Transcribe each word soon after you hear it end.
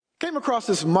Came across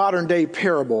this modern day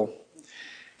parable,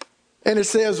 and it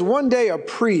says, one day a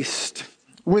priest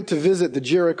went to visit the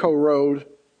Jericho Road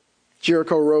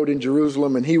in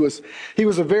Jerusalem, and he was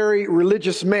a very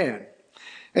religious man.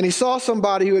 And he saw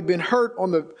somebody who had been hurt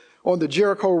on the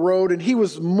Jericho Road, and he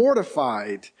was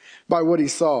mortified by what he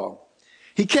saw.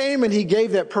 He came and he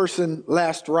gave that person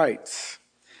last rites.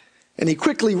 And he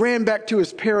quickly ran back to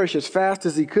his parish as fast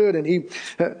as he could, and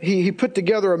he put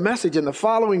together a message. And the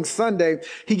following Sunday,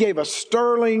 he gave a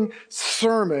sterling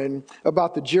sermon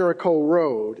about the Jericho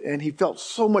Road. And he felt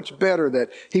so much better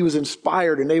that he was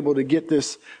inspired and able to get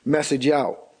this message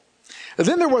out. And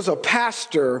then there was a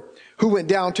pastor who went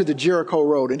down to the Jericho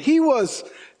Road, and he was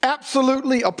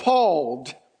absolutely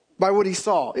appalled by what he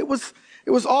saw. It was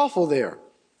awful there.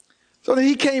 So then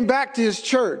he came back to his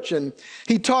church, and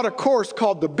he taught a course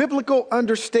called The Biblical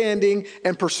Understanding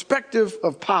and Perspective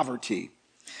of Poverty.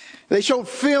 They showed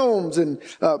films and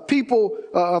people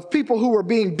who were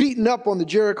being beaten up on the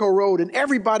Jericho Road, and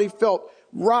everybody felt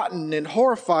rotten and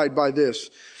horrified by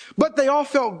this. But they all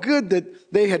felt good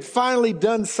that they had finally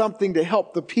done something to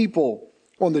help the people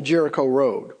on the Jericho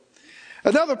Road.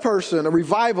 Another person, a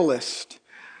revivalist,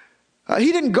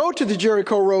 he didn't go to the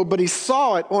Jericho Road, but he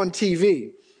saw it on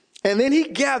TV. And then he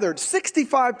gathered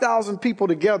 65,000 people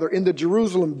together in the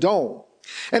Jerusalem Dome.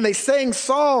 And they sang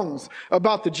songs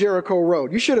about the Jericho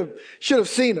Road. You should have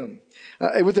seen them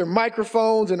with their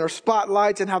microphones and their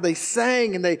spotlights, and how they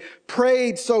sang and they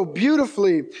prayed so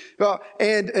beautifully. There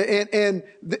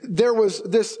was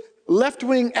this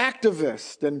left-wing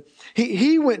activist, and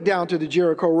he went down to the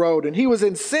Jericho Road, and he was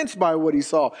incensed by what he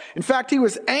saw. In fact, he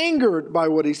was angered by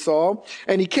what he saw,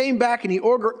 and he came back and he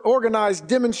organized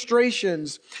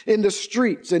demonstrations in the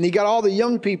streets, and he got all the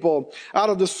young people out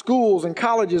of the schools and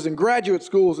colleges and graduate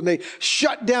schools, and they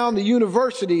shut down the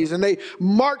universities, and they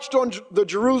marched on the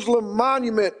Jerusalem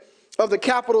monument of the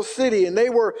capital city, and they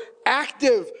were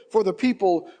active for the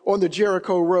people on the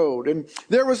Jericho Road. And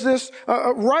there was this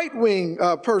right-wing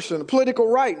person, political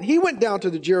right, and he went down to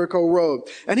the Jericho Road,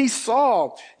 and he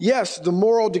saw, yes, the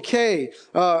moral decay,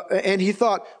 and he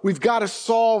thought, we've got to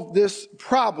solve this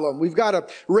problem. We've got to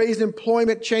raise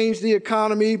employment, change the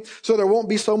economy, so there won't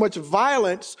be so much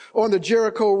violence on the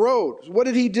Jericho Road. What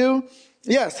did he do?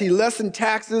 Yes, he lessened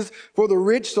taxes for the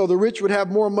rich, so the rich would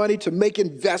have more money to make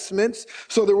investments,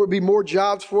 so there would be more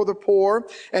jobs for the poor.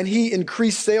 And he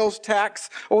increased sales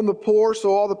tax on the poor,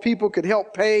 so all the people could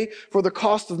help pay for the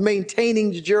cost of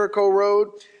maintaining the Jericho Road.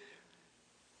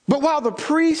 But while the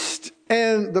priest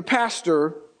and the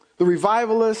pastor, the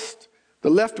revivalist, the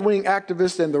left-wing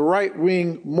activist, and the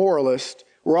right-wing moralist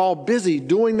were all busy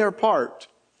doing their part,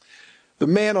 the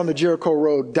man on the Jericho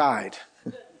Road died.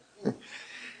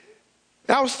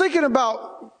 I was thinking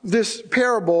about this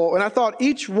parable, and I thought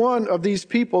each one of these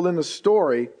people in the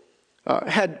story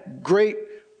had a great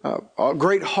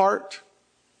heart.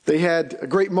 They had a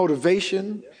great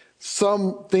motivation.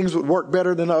 Some things would work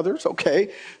better than others.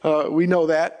 Okay, we know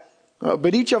that.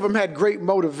 But each of them had great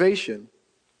motivation.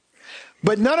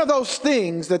 But none of those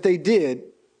things that they did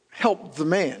helped the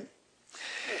man.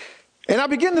 And I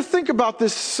began to think about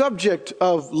this subject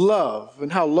of love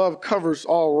and how love covers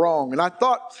all wrong. And I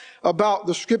thought about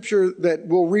the scripture that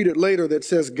we'll read it later that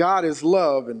says God is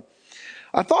love. And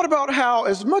I thought about how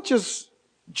as much as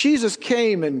Jesus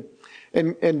came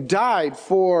and died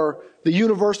for the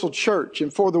universal church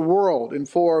and for the world and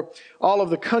for all of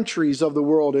the countries of the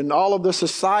world and all of the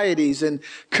societies and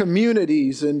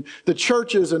communities and the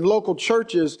churches and local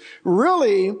churches,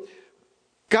 really,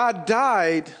 God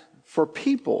died for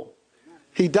people.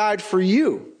 He died for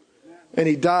you, and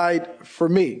he died for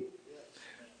me.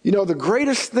 You know, the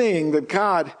greatest thing that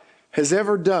God has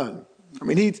ever done, I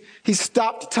mean, he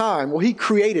stopped time. Well, he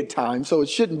created time, so it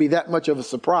shouldn't be that much of a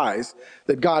surprise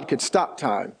that God could stop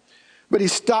time. But he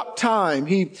stopped time.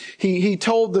 He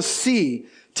told the sea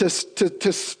to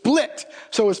split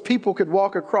so his people could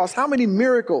walk across. How many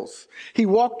miracles? He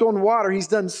walked on water. He's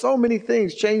done so many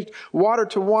things, changed water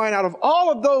to wine. Out of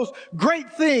all of those great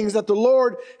things that the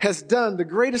Lord has done, the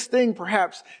greatest thing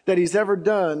perhaps that he's ever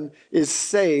done is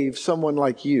save someone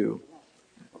like you,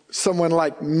 someone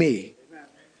like me.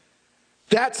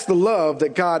 That's the love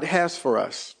that God has for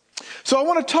us. So I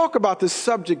want to talk about this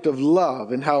subject of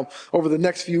love and how over the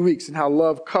next few weeks and how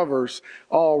love covers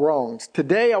all wrongs.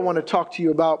 Today I want to talk to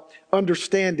you about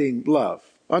understanding love.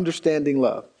 Understanding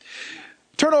love.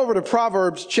 Turn over to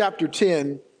Proverbs chapter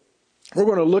 10. We're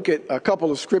going to look at a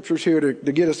couple of scriptures here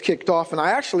to get us kicked off. And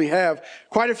I actually have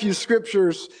quite a few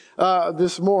scriptures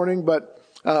this morning, but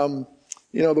the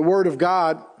word of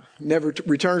God never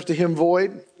returns to him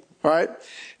void. All right.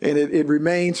 And it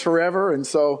remains forever. And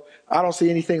so I don't see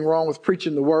anything wrong with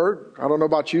preaching the word. I don't know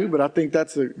about you, but I think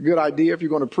that's a good idea. If you're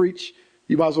going to preach,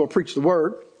 you might as well preach the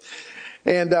word.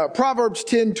 And Proverbs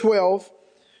 10:12,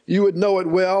 you would know it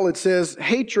well. It says,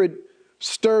 hatred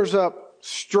stirs up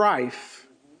strife,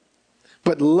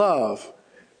 but love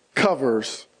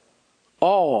covers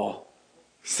all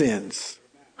sins.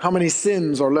 How many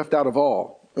sins are left out of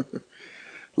all?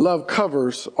 Love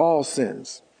covers all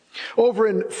sins. Over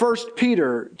in 1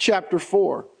 Peter chapter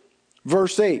 4,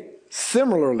 verse 8,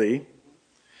 similarly,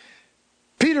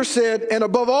 Peter said, and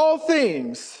above all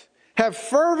things, have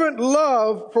fervent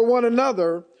love for one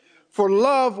another, for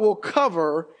love will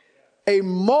cover a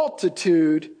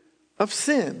multitude of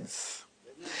sins.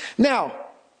 Now,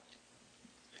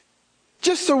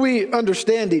 just so we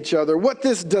understand each other, what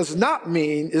this does not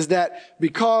mean is that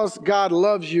because God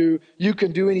loves you, you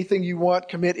can do anything you want,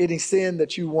 commit any sin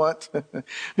that you want,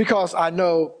 because I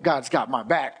know God's got my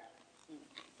back.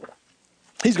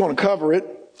 He's going to cover it,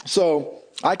 so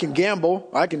I can gamble,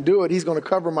 I can do it, he's going to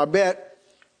cover my bet.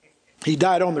 He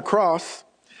died on the cross.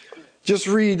 Just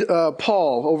read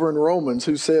Paul over in Romans,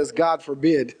 who says, God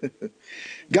forbid,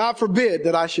 God forbid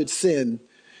that I should sin,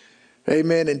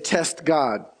 amen, and test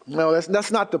God. No,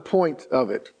 that's not the point of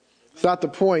it. It's not the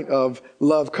point of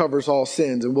love covers all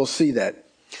sins, and we'll see that.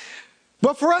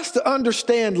 But for us to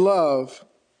understand love,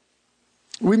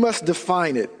 we must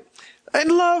define it.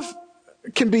 And love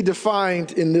can be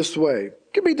defined in this way.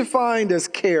 It can be defined as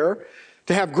care,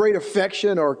 to have great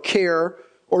affection or care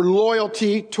or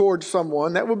loyalty towards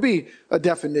someone. That would be a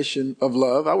definition of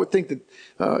love. I would think that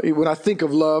when I think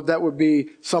of love, that would be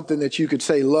something that you could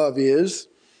say love is.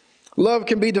 Love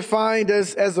can be defined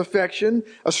as affection,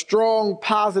 a strong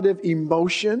positive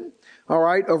emotion, all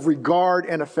right, of regard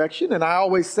and affection. And I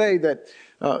always say that,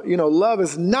 love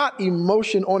is not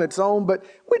emotion on its own, but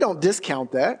we don't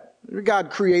discount that. God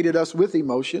created us with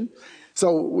emotion.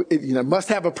 So it must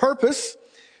have a purpose.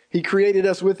 He created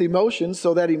us with emotion,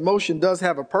 so that emotion does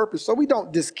have a purpose. So we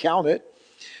don't discount it.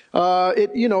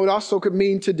 It also could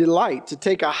mean to delight, to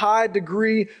take a high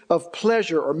degree of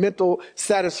pleasure or mental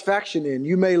satisfaction in.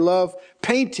 You may love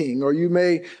painting, or you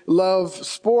may love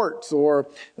sports, or,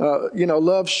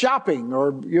 love shopping,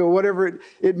 or, whatever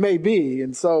it may be.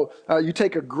 And so you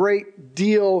take a great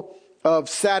deal of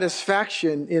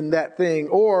satisfaction in that thing,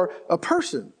 or a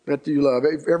person that you love.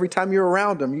 Every time you're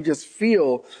around them, you just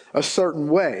feel a certain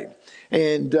way.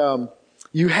 And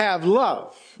you have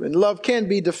love, and love can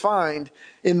be defined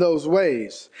in those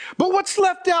ways. But what's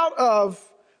left out of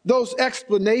those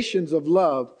explanations of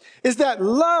love is that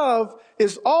love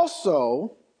is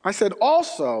also, I said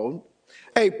also,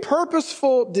 a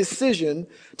purposeful decision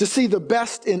to see the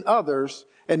best in others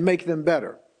and make them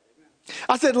better.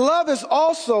 I said love is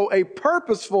also a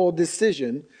purposeful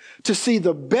decision to see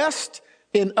the best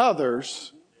in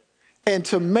others and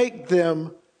to make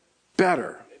them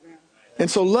better. And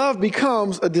so love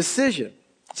becomes a decision.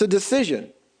 It's a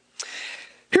decision.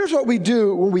 Here's what we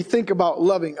do when we think about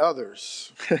loving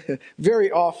others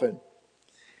very often.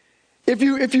 If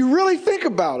you really think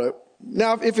about it,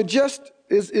 now if it just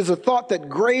is a thought that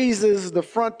grazes the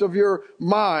front of your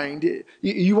mind,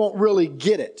 you won't really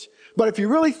get it. But if you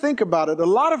really think about it, a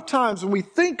lot of times when we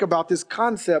think about this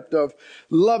concept of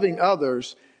loving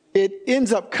others, it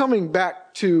ends up coming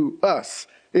back to us.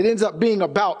 It ends up being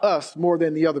about us more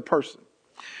than the other person.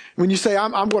 When you say,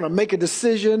 I'm going to make a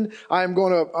decision, I'm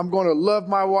going to love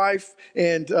my wife,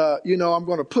 and I'm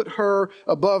going to put her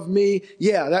above me.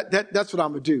 Yeah, that's what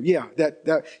I'm going to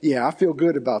do. Yeah, I feel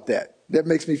good about that. That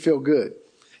makes me feel good.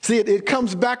 See, it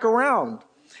comes back around,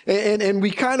 and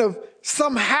we kind of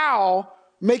somehow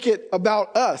make it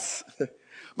about us.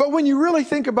 But when you really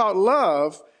think about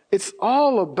love, it's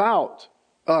all about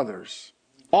others.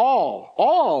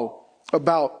 All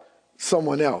about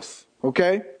someone else.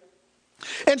 Okay?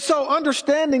 And so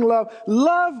understanding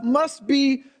love must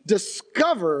be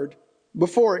discovered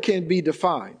before it can be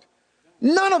defined.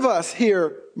 None of us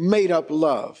here made up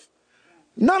love.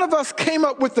 None of us came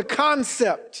up with the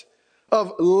concept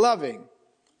of loving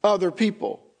other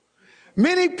people.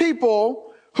 Many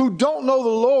people who don't know the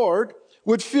Lord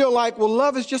would feel like, well,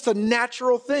 love is just a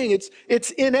natural thing.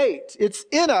 It's innate. It's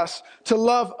in us to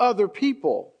love other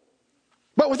people.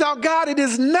 But without God, it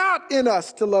is not in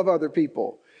us to love other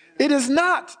people. It is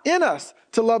not in us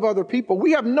to love other people.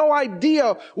 We have no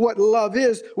idea what love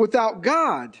is without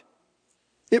God.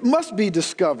 It must be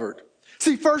discovered.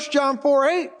 See, 1 John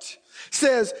 4:8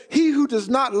 says, he who does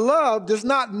not love does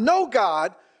not know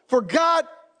God, for God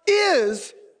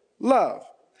is love.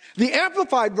 The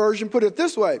Amplified Version put it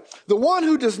this way: the one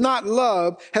who does not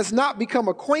love has not become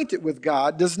acquainted with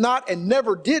God, does not and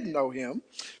never did know him,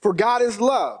 for God is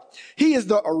love. He is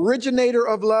the originator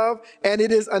of love, and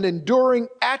it is an enduring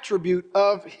attribute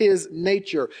of his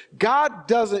nature. God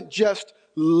doesn't just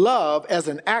love as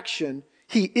an action,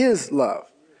 he is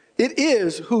love. It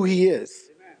is who he is.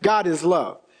 God is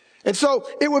love. And so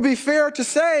it would be fair to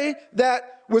say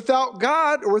that without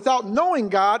God or without knowing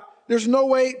God, there's no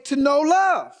way to know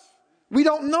love. We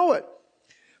don't know it.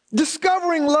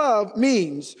 Discovering love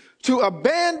means to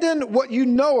abandon what you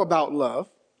know about love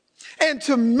and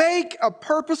to make a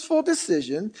purposeful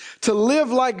decision to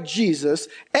live like Jesus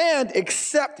and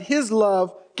accept his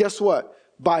love, guess what?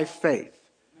 By faith.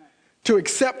 To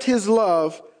accept his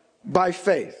love by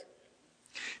faith.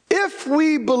 If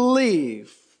we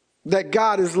believe that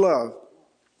God is love,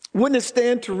 wouldn't it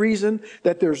stand to reason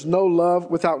that there's no love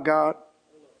without God?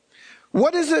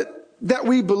 What is it that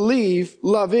we believe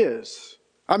love is?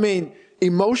 I mean,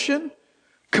 emotion,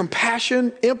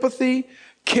 compassion, empathy,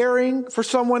 caring for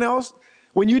someone else.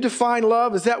 When you define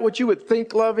love, is that what you would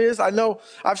think love is? I know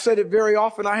I've said it very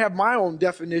often. I have my own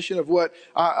definition of what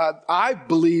I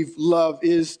believe love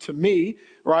is to me,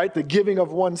 right? The giving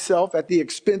of oneself at the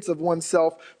expense of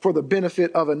oneself for the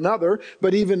benefit of another.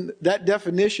 But even that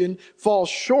definition falls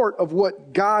short of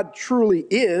what God truly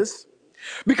is.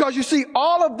 Because you see,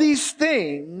 all of these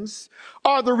things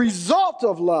are the result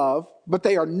of love, but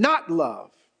they are not love.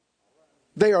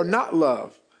 They are not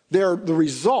love. They're the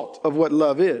result of what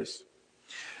love is.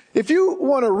 If you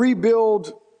want to rebuild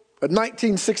a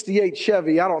 1968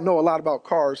 Chevy, I don't know a lot about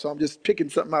cars, so I'm just picking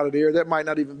something out of the air. That might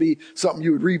not even be something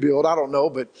you would rebuild. I don't know,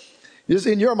 but just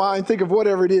in your mind, think of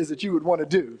whatever it is that you would want to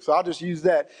do. So I'll just use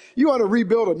that. You want to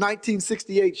rebuild a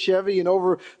 1968 Chevy, and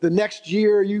over the next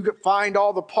year, you find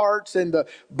all the parts and the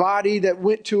body that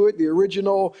went to it, the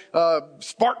original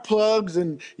spark plugs,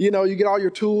 and you get all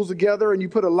your tools together, and you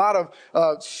put a lot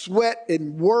of sweat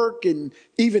and work and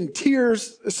even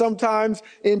tears sometimes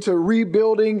into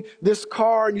rebuilding this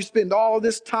car, and you spend all of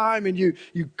this time, and you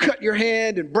cut your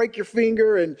hand and break your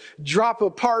finger and drop a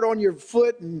part on your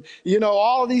foot, and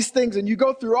all of these things, and you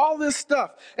go through all this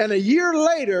stuff, and a year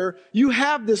later you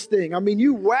have this thing. I mean,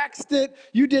 you waxed it,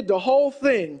 you did the whole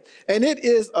thing, and it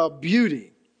is a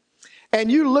beauty.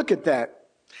 And you look at that,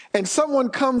 and someone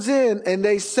comes in and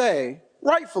they say,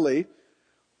 rightfully,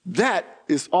 that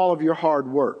is all of your hard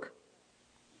work.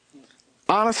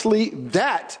 Honestly,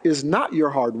 that is not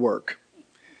your hard work.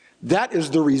 That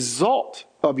is the result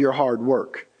of your hard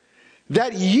work.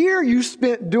 That year you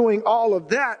spent doing all of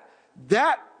that,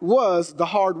 that was the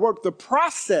hard work. The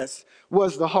process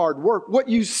was the hard work. What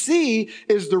you see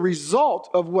is the result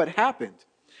of what happened.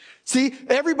 See,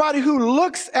 everybody who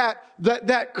looks at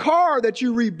that car that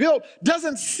you rebuilt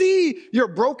doesn't see your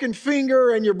broken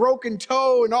finger and your broken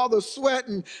toe and all the sweat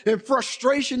and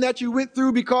frustration that you went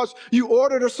through because you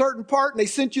ordered a certain part and they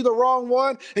sent you the wrong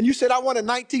one. And you said, I want a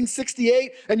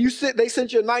 1968. And they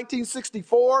sent you a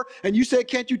 1964. And you said,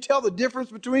 can't you tell the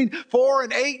difference between 4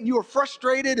 and 8? And you were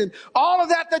frustrated and all of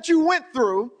that you went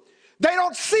through. They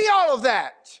don't see all of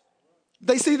that.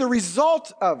 They see the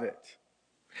result of it.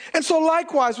 And so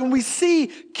likewise, when we see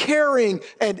caring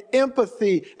and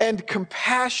empathy and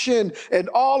compassion and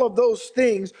all of those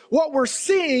things, what we're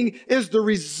seeing is the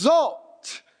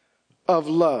result of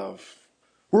love.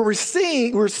 We're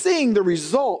seeing the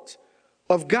result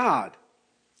of God.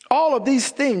 All of these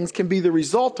things can be the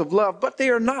result of love, but they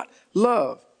are not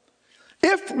love.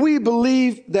 If we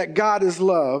believe that God is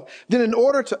love, then in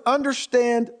order to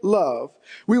understand love,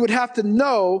 we would have to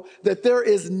know that there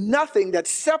is nothing that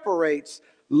separates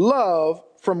love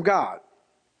from God.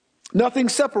 Nothing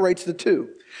separates the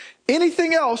two.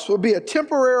 Anything else will be a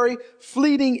temporary,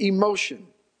 fleeting emotion.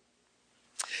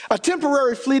 A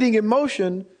temporary, fleeting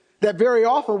emotion that very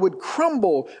often would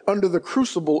crumble under the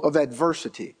crucible of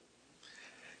adversity.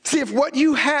 See, if what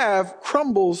you have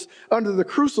crumbles under the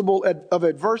crucible of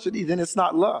adversity, then it's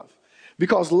not love.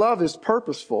 Because love is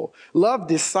purposeful. Love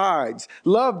decides.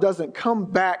 Love doesn't come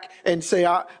back and say,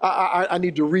 I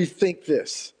need to rethink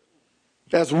this.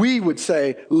 As we would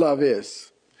say love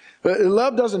is.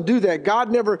 Love doesn't do that.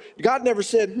 God never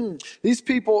said, these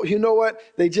people, you know what?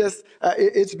 They just,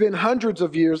 it's been hundreds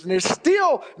of years and they're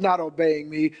still not obeying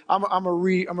me. I'm gonna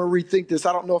rethink this.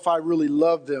 I don't know if I really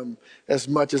love them as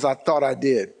much as I thought I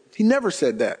did. He never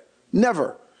said that.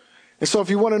 Never. And so if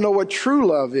you want to know what true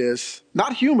love is,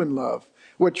 not human love,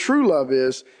 what true love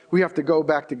is, we have to go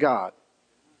back to God.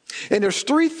 And there's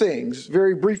 3 things,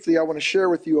 very briefly, I want to share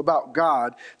with you about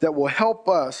God that will help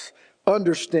us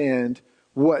understand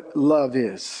what love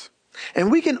is.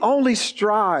 And we can only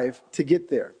strive to get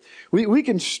there. We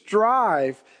can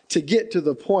strive to get to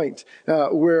the point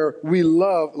where we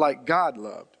love like God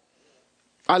loved.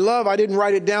 I didn't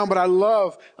write it down, but I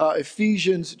love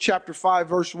Ephesians chapter 5,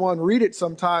 verse 1. Read it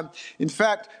sometime. In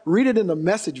fact, read it in the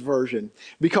Message version,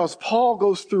 because Paul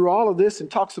goes through all of this and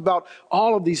talks about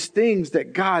all of these things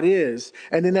that God is.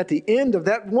 And then at the end of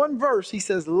that one verse, he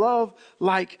says, love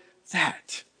like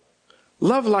that.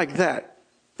 Love like that.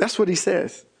 That's what he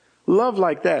says. Love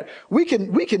like that. We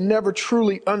can never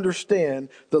truly understand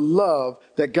the love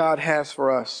that God has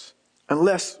for us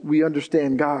unless we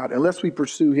understand God, unless we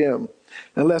pursue him,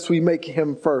 unless we make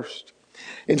him first.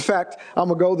 In fact, I'm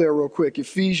going to go there real quick.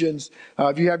 Ephesians,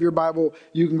 if you have your Bible,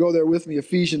 you can go there with me,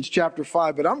 Ephesians chapter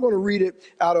 5. But I'm going to read it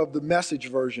out of the Message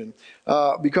version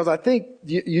because I think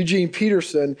Eugene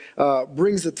Peterson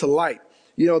brings it to light.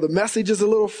 You know, the Message is a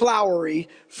little flowery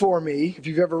for me, if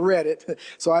you've ever read it,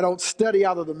 so I don't study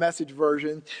out of the Message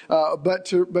version. But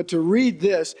to read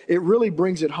this, it really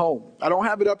brings it home. I don't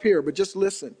have it up here, but just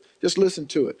listen. Just listen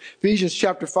to it. Ephesians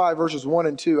chapter 5, verses 1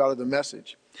 and 2 out of the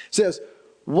Message. It says,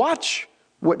 watch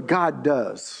what God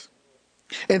does,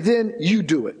 and then you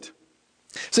do it.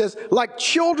 It says, like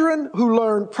children who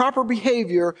learn proper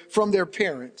behavior from their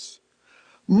parents.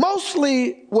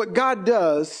 Mostly what God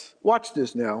does, watch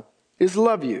this now, is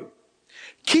love you.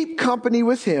 Keep company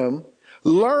with him.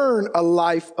 Learn a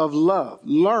life of love.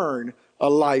 Learn a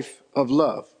life of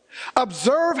love.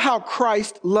 Observe how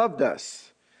Christ loved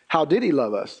us. How did he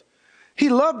love us? He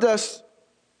loved us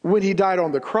when he died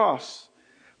on the cross,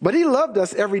 but he loved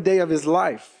us every day of his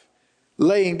life,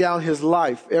 laying down his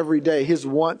life every day, his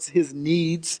wants, his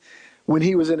needs, when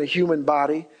he was in a human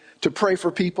body, to pray for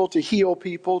people, to heal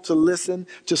people, to listen,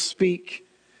 to speak.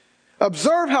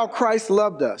 Observe how Christ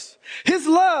loved us. His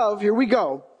love, here we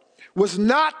go, was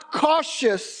not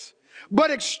cautious, but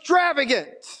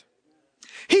extravagant.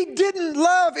 He didn't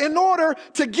love in order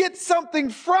to get something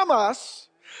from us,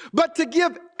 but to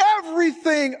give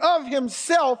everything of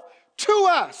himself to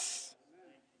us.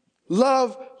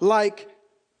 Love like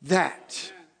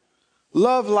that.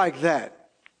 Love like that.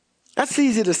 That's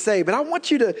easy to say, but I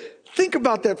want you to think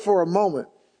about that for a moment.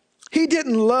 He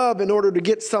didn't love in order to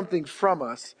get something from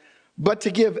us, but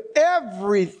to give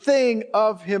everything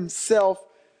of himself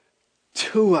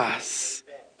to us.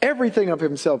 Everything of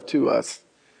himself to us.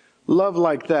 Love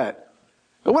like that.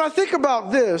 And when I think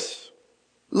about this,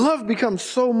 love becomes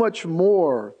so much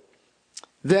more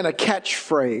than a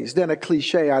catchphrase, than a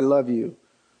cliche, I love you.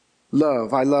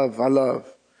 Love, I love, I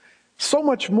love. So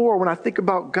much more when I think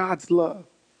about God's love.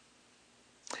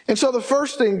 And so the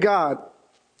first thing God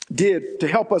did to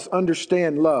help us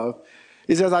understand love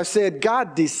is, as I said,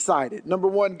 God decided. Number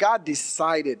one, God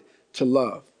decided to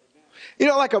love. You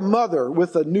know, like a mother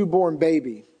with a newborn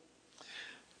baby.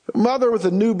 A mother with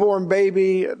a newborn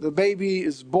baby, the baby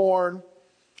is born,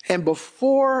 and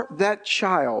before that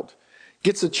child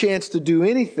gets a chance to do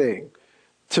anything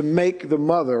to make the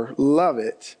mother love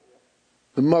it,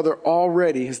 the mother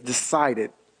already has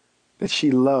decided that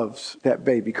she loves that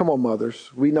baby. Come on,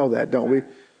 mothers. We know that, don't we?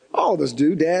 All of us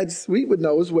do. Dads, we would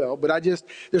know as well. But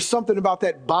there's something about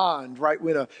that bond, right,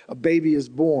 when a baby is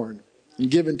born and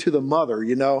given to the mother,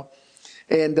 you know.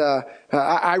 And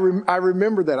I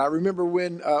remember that. I remember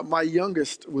when my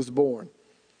youngest was born.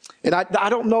 And I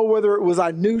don't know whether it was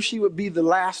I knew she would be the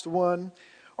last one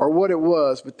or what it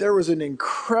was, but there was an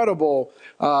incredible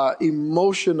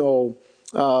emotional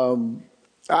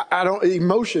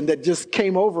emotion that just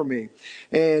came over me.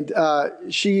 And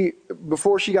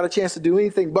before she got a chance to do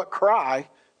anything but cry,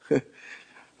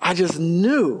 I just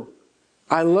knew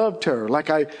I loved her like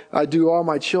I do all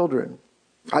my children.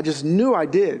 I just knew I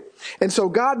did. And so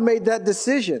God made that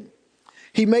decision.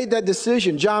 He made that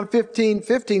decision. John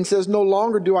 15:15 says, no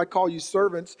longer do I call you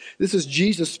servants. This is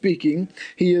Jesus speaking.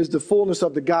 He is the fullness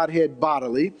of the Godhead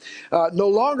bodily. No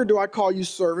longer do I call you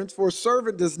servants, for a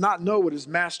servant does not know what his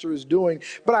master is doing.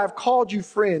 But I have called you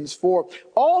friends, for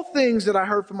all things that I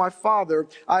heard from my Father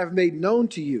I have made known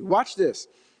to you. Watch this.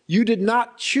 You did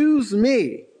not choose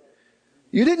me.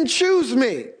 You didn't choose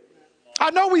me. I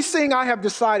know we sing, I have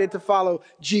decided to follow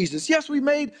Jesus. Yes, we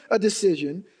made a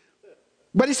decision.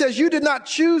 But he says, you did not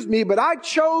choose me, but I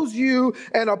chose you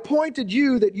and appointed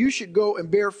you that you should go and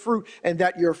bear fruit and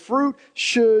that your fruit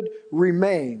should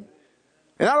remain.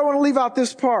 And I don't want to leave out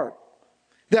this part,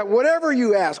 that whatever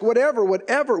you ask, whatever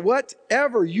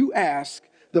you ask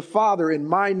the Father in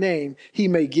my name, he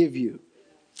may give you.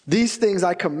 These things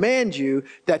I command you,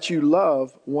 that you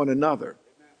love one another.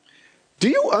 Do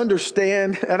you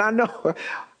understand? And I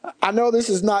know this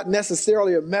is not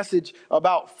necessarily a message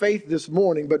about faith this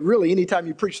morning, but really anytime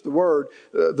you preach the word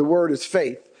is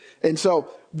faith. And so,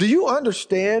 do you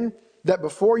understand that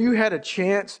before you had a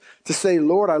chance to say,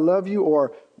 Lord, I love you,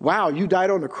 or wow, you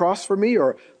died on the cross for me,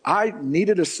 or I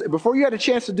needed before you had a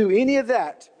chance to do any of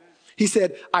that, he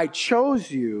said, I chose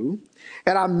you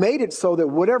and I made it so that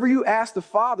whatever you asked the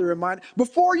Father in mine,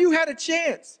 before you had a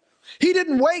chance, he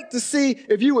didn't wait to see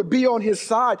if you would be on his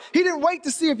side. He didn't wait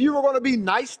to see if you were going to be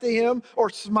nice to him or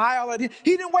smile at him.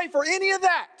 He didn't wait for any of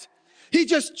that. He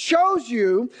just chose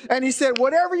you, and he said,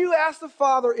 whatever you ask the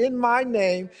Father in my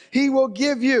name, he will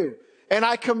give you. And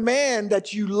I command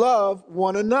that you love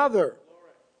one another.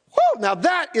 Whew, now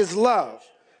that is love.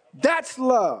 That's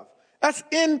love. That's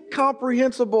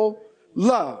incomprehensible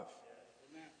love.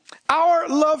 Our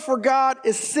love for God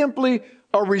is simply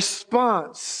a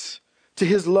response to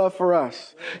his love for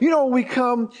us. You know, when we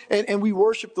come and we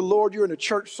worship the Lord, you're in a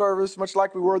church service, much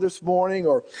like we were this morning,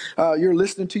 or you're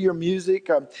listening to your music,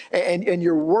 and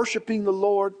you're worshiping the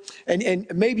Lord, and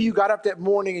maybe you got up that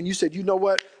morning and you said, you know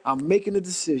what, I'm making a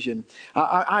decision.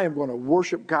 I am going to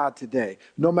worship God today,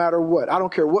 no matter what. I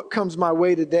don't care what comes my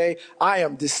way today. I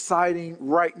am deciding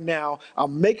right now,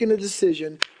 I'm making a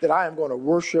decision that I am going to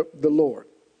worship the Lord.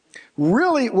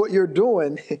 Really, what you're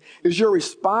doing is you're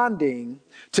responding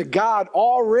to God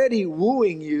already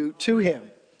wooing you to him.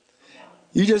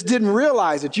 You just didn't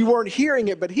realize it. You weren't hearing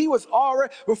it, but he was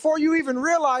already, before you even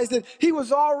realized it, he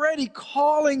was already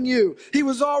calling you. He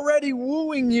was already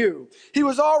wooing you. He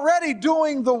was already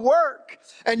doing the work.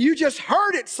 And you just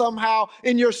heard it somehow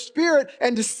in your spirit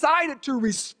and decided to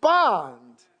respond.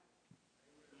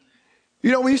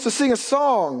 You know, we used to sing a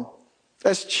song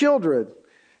as children.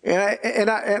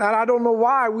 And I don't know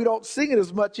why we don't sing it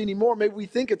as much anymore. Maybe we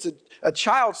think it's a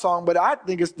child song, but I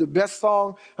think it's the best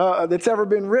song that's ever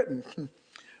been written.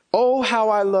 Oh, how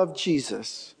I love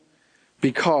Jesus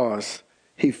because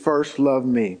he first loved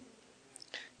me.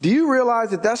 Do you realize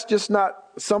that that's just not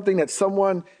something that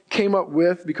someone came up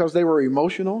with because they were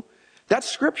emotional? That's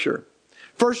scripture.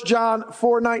 1 John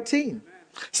 4:19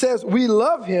 says we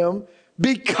love him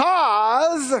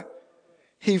because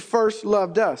he first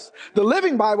loved us. The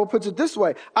Living Bible puts it this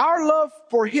way. Our love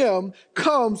for him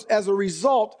comes as a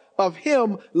result of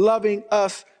him loving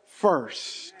us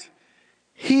first.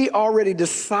 He already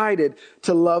decided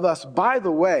to love us. By the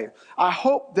way, I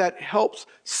hope that helps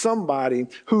somebody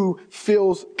who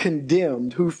feels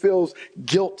condemned, who feels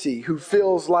guilty, who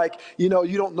feels like, you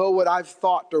don't know what I've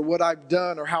thought or what I've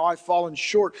done or how I've fallen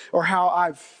short or how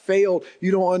I've failed.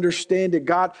 You don't understand it.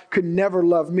 God could never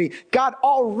love me. God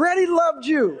already loved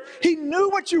you. He knew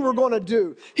what you were going to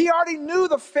do. He already knew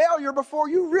the failure before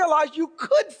you realized you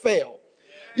could fail.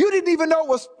 You didn't even know it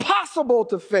was possible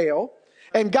to fail.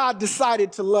 And God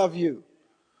decided to love you.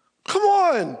 Come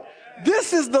on.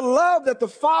 This is the love that the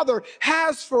Father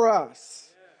has for us.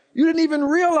 You didn't even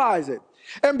realize it.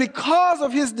 And because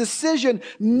of his decision,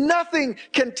 nothing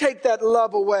can take that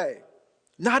love away.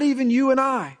 Not even you and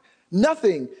I.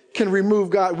 Nothing can remove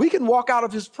God. We can walk out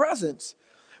of his presence,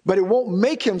 but it won't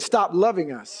make him stop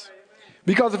loving us.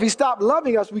 Because if he stopped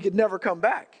loving us, we could never come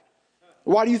back.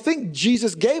 Why do you think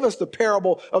Jesus gave us the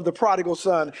parable of the prodigal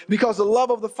son? Because the love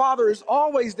of the Father is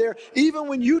always there, even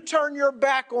when you turn your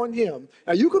back on him.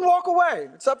 Now, you can walk away.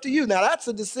 It's up to you. Now, that's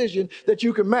a decision that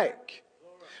you can make.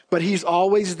 But he's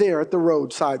always there at the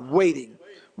roadside, waiting,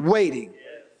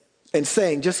 and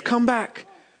saying, just come back.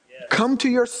 Come to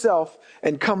yourself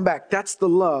and come back. That's the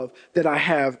love that I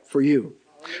have for you.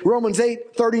 Romans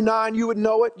 8:39, you would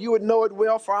know it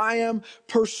well, for I am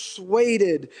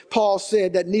persuaded, Paul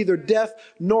said, that neither death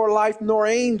nor life nor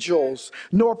angels,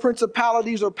 nor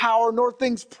principalities or power, nor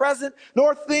things present,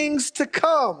 nor things to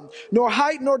come, nor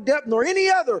height nor depth, nor any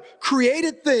other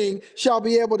created thing shall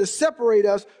be able to separate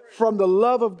us from the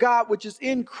love of God which is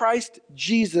in Christ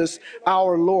Jesus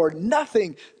our Lord.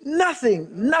 Nothing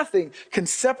can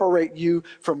separate you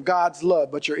from God's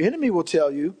love. But your enemy will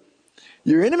tell you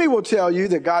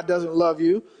that God doesn't love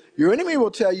you. Your enemy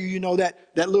will tell you,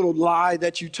 that little lie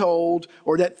that you told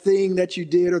or that thing that you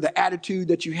did or the attitude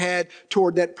that you had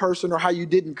toward that person or how you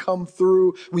didn't come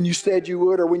through when you said you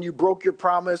would or when you broke your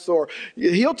promise. Or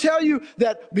he'll tell you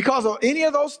that because of any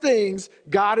of those things,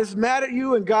 God is mad at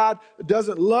you and God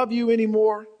doesn't love you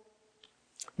anymore.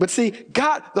 But see,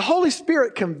 God, the Holy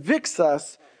Spirit convicts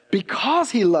us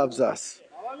because he loves us.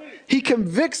 He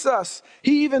convicts us.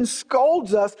 He even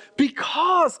scolds us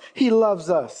because he loves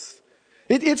us.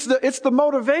 It's the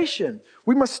motivation.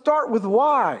 We must start with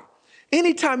why.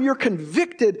 Anytime you're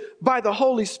convicted by the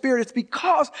Holy Spirit, it's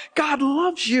because God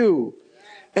loves you.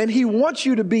 And he wants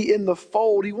you to be in the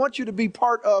fold. He wants you to be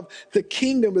part of the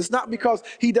kingdom. It's not because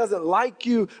he doesn't like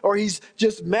you or he's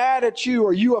just mad at you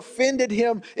or you offended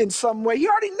him in some way. He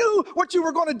already knew what you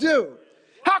were going to do.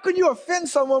 How can you offend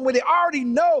someone when they already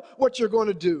know what you're going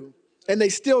to do and they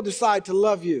still decide to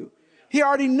love you? He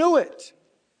already knew it.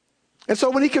 And so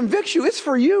when he convicts you, it's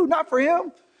for you, not for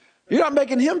him. You're not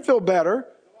making him feel better.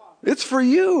 It's for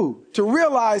you to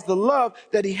realize the love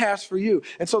that he has for you.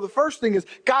 And so the first thing is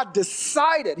God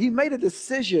decided, he made a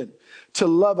decision to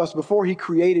love us before he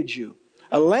created you.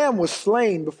 A lamb was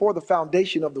slain before the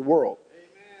foundation of the world.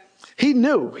 He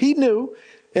knew.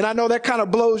 And I know that kind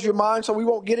of blows your mind, so we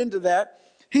won't get into that.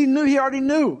 He already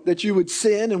knew that you would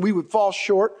sin and we would fall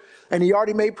short. And he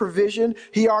already made provision.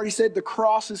 He already said the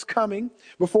cross is coming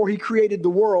before he created the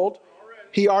world.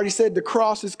 He already said the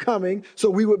cross is coming so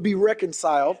we would be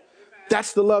reconciled.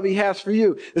 That's the love he has for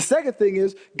you. The second thing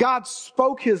is God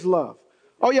spoke his love.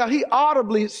 Oh yeah, he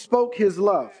audibly spoke his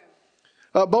love.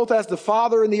 Both as the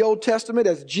Father in the Old Testament,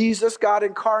 as Jesus, God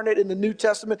incarnate in the New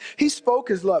Testament, he spoke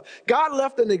his love. God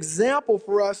left an example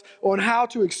for us on how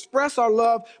to express our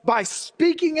love by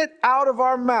speaking it out of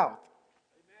our mouth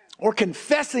or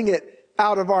confessing it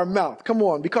out of our mouth. Come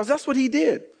on, because that's what he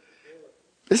did.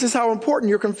 This is how important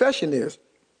your confession is.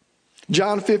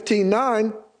 John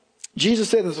 15:9, Jesus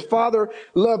said, as the Father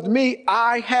loved me,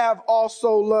 I have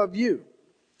also loved you.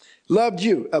 Loved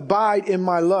you. Abide in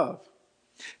my love.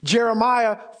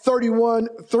 Jeremiah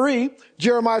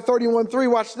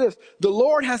 31:3, watch this. The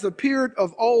Lord has appeared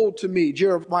of old to me,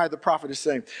 Jeremiah the prophet is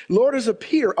saying. The Lord has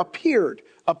appeared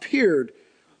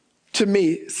to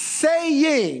me,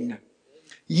 saying,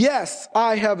 yes,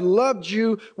 I have loved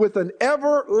you with an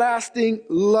everlasting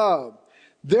love.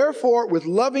 Therefore, with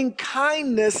loving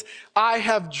kindness, I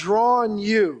have drawn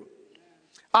you.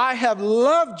 I have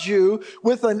loved you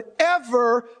with an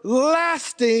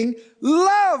everlasting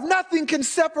love. Nothing can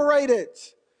separate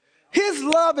it. His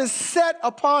love is set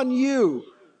upon you.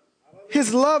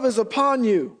 His love is upon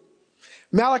you.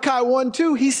 Malachi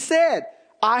 1:2, he said,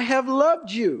 I have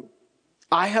loved you.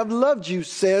 I have loved you,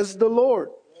 says the Lord.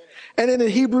 And then in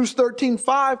Hebrews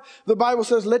 13:5, the Bible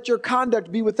says, let your conduct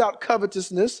be without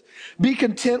covetousness. Be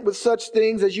content with such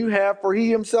things as you have, for he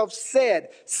himself said,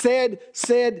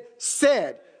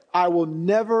 I will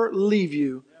never leave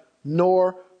you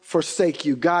nor forsake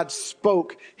you. God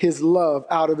spoke his love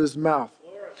out of his mouth.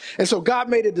 And so God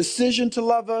made a decision to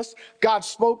love us. God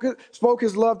spoke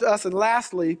his love to us. And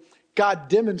lastly, God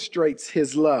demonstrates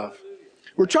his love.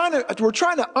 We're trying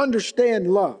to understand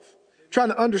love. Trying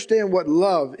to understand what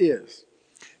love is.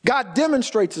 God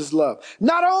demonstrates his love.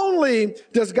 Not only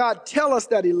does God tell us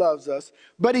that he loves us,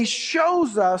 but he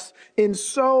shows us in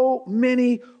so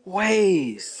many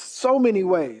ways. So many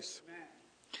ways.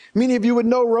 Many of you would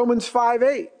know Romans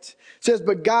 5:8 says,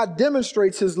 but God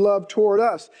demonstrates his love toward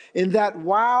us in that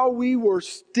while we were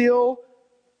still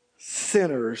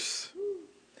sinners,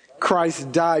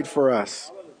 Christ died for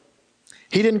us.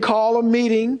 He didn't call a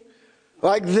meeting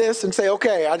like this and say,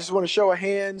 okay, I just want to show of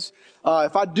hands.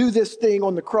 If I do this thing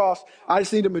on the cross, I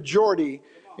just need a majority,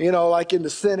 like in the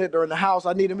Senate or in the House,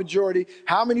 I need a majority.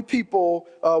 How many people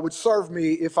would serve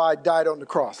me if I died on the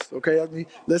cross? Okay,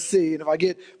 let's see. And if I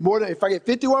get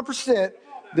 51%,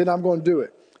 then I'm going to do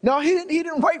it. No, he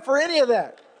didn't wait for any of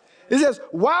that. It says,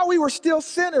 while we were still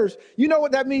sinners, you know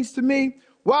what that means to me?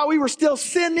 While we were still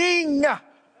sinning,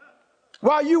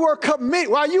 while you were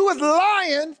while you was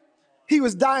lying, he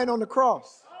was dying on the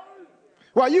cross.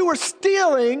 While you were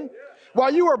stealing,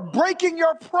 while you were breaking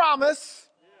your promise,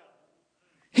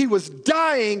 he was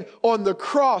dying on the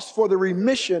cross for the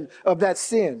remission of that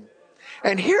sin.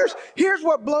 And here's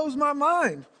what blows my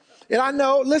mind. And I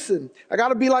know, listen, I got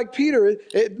to be like Peter.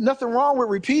 Nothing wrong with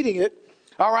repeating it.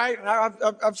 All right.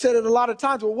 I've said it a lot of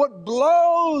times. But what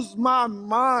blows my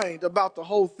mind about the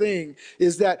whole thing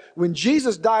is that when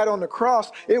Jesus died on the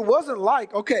cross, it wasn't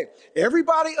like, okay,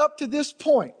 everybody up to this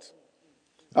point,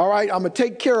 all right, I'm going to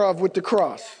take care of with the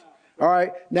cross. All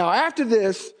right. Now, after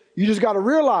this, you just got to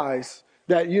realize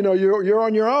that, you're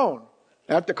on your own.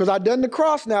 Because I've done the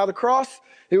cross now. The cross,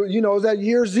 it was at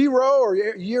year 0 or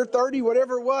year 30,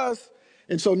 whatever it was.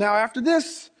 And so now after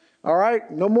this, all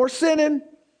right, no more sinning.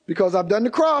 Because I've done the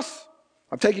cross.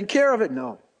 I'm taking care of it.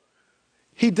 No.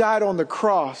 He died on the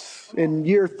cross in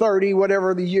year 30,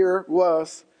 whatever the year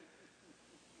was,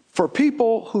 for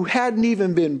people who hadn't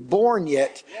even been born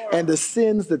yet and the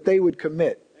sins that they would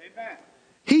commit.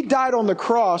 He died on the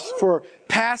cross for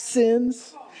past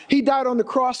sins. He died on the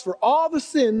cross for all the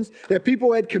sins that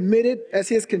people had committed as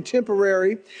his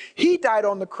contemporary. He died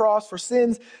on the cross for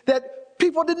sins that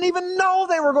people didn't even know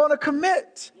they were going to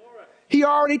commit. He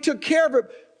already took care of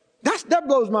it. That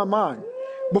blows my mind.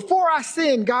 Before I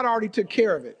sinned, God already took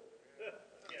care of it.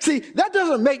 See, that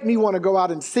doesn't make me want to go out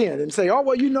and sin and say, oh,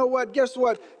 well, you know what? Guess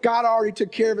what? God already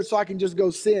took care of it, so I can just go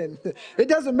sin. It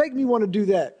doesn't make me want to do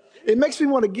that. It makes me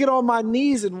want to get on my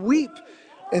knees and weep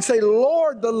and say,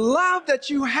 Lord, the love that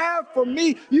you have for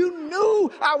me, you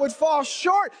knew I would fall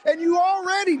short, and you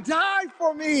already died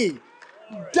for me.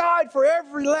 Died for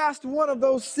every last one of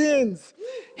those sins.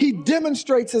 He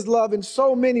demonstrates his love in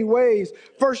so many ways.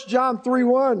 1 John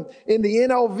 3:1 in the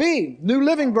NLV, New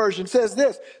Living Version, says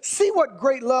this: see what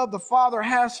great love the Father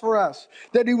has for us,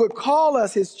 that he would call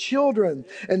us his children.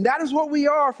 And that is what we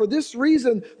are. For this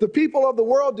reason, the people of the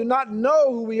world do not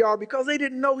know who we are, because they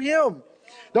didn't know him.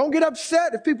 Don't get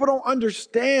upset if people don't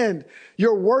understand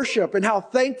your worship and how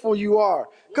thankful you are,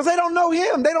 because they don't know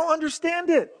him. They don't understand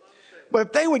it. But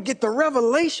if they would get the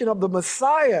revelation of the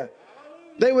Messiah,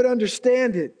 they would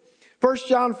understand it. 1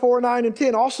 John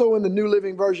 4:9-10, also in the New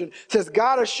Living Version, says,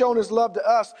 God has shown his love to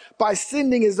us by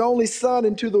sending his only Son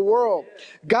into the world.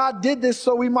 God did this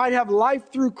so we might have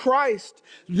life through Christ.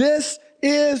 This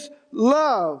is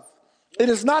love. It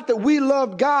is not that we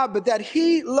loved God, but that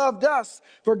he loved us.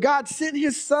 For God sent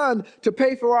his Son to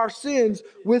pay for our sins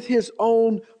with his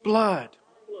own blood.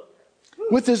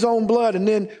 With his own blood. And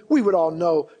then we would all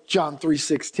know John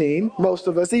 3:16. Most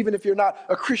of us, even if you're not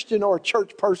a Christian or a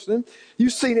church person,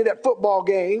 you've seen it at football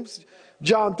games.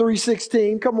 John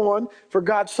 3:16, come on. For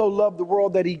God so loved the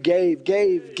world that he gave,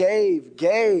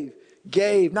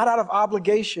 not out of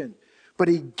obligation, but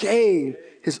he gave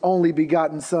his only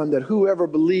begotten Son, that whoever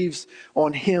believes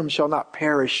on him shall not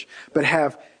perish, but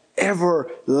have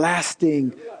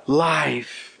everlasting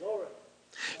life.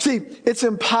 See, it's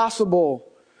impossible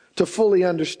to fully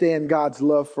understand God's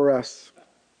love for us.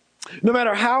 No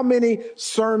matter how many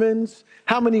sermons,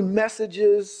 how many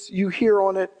messages you hear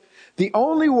on it, the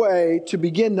only way to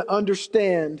begin to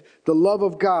understand the love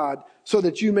of God so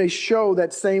that you may show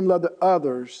that same love to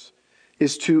others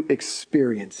is to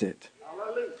experience it.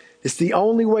 It's the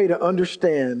only way to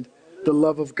understand the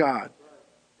love of God,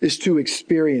 is to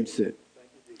experience it.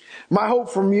 My hope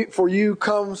for you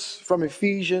comes from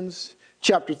Ephesians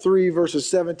chapter 3, verses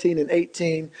 17 and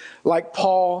 18. Like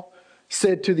Paul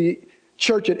said to the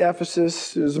church at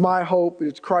Ephesus, it is my hope,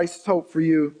 it's Christ's hope for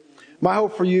you. My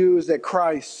hope for you is that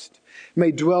Christ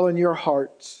may dwell in your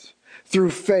hearts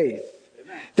through faith,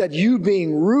 that you,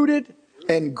 being rooted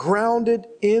and grounded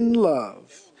in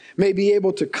love, may be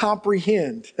able to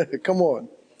comprehend, come on,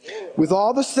 with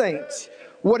all the saints,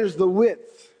 what is the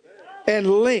width and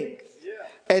length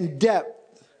and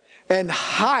depth and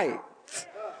height,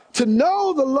 to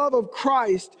know the love of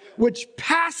Christ, which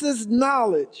passes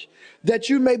knowledge, that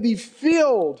you may be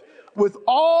filled with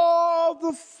all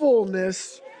the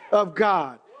fullness of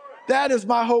God. That is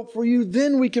my hope for you.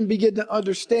 Then we can begin to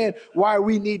understand why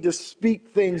we need to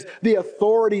speak things, the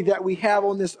authority that we have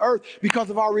on this earth, because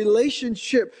of our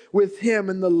relationship with him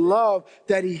and the love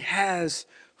that he has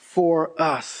for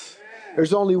us.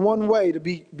 There's only one way to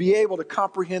be able to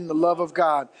comprehend the love of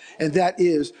God, and that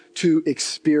is to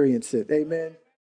experience it. Amen.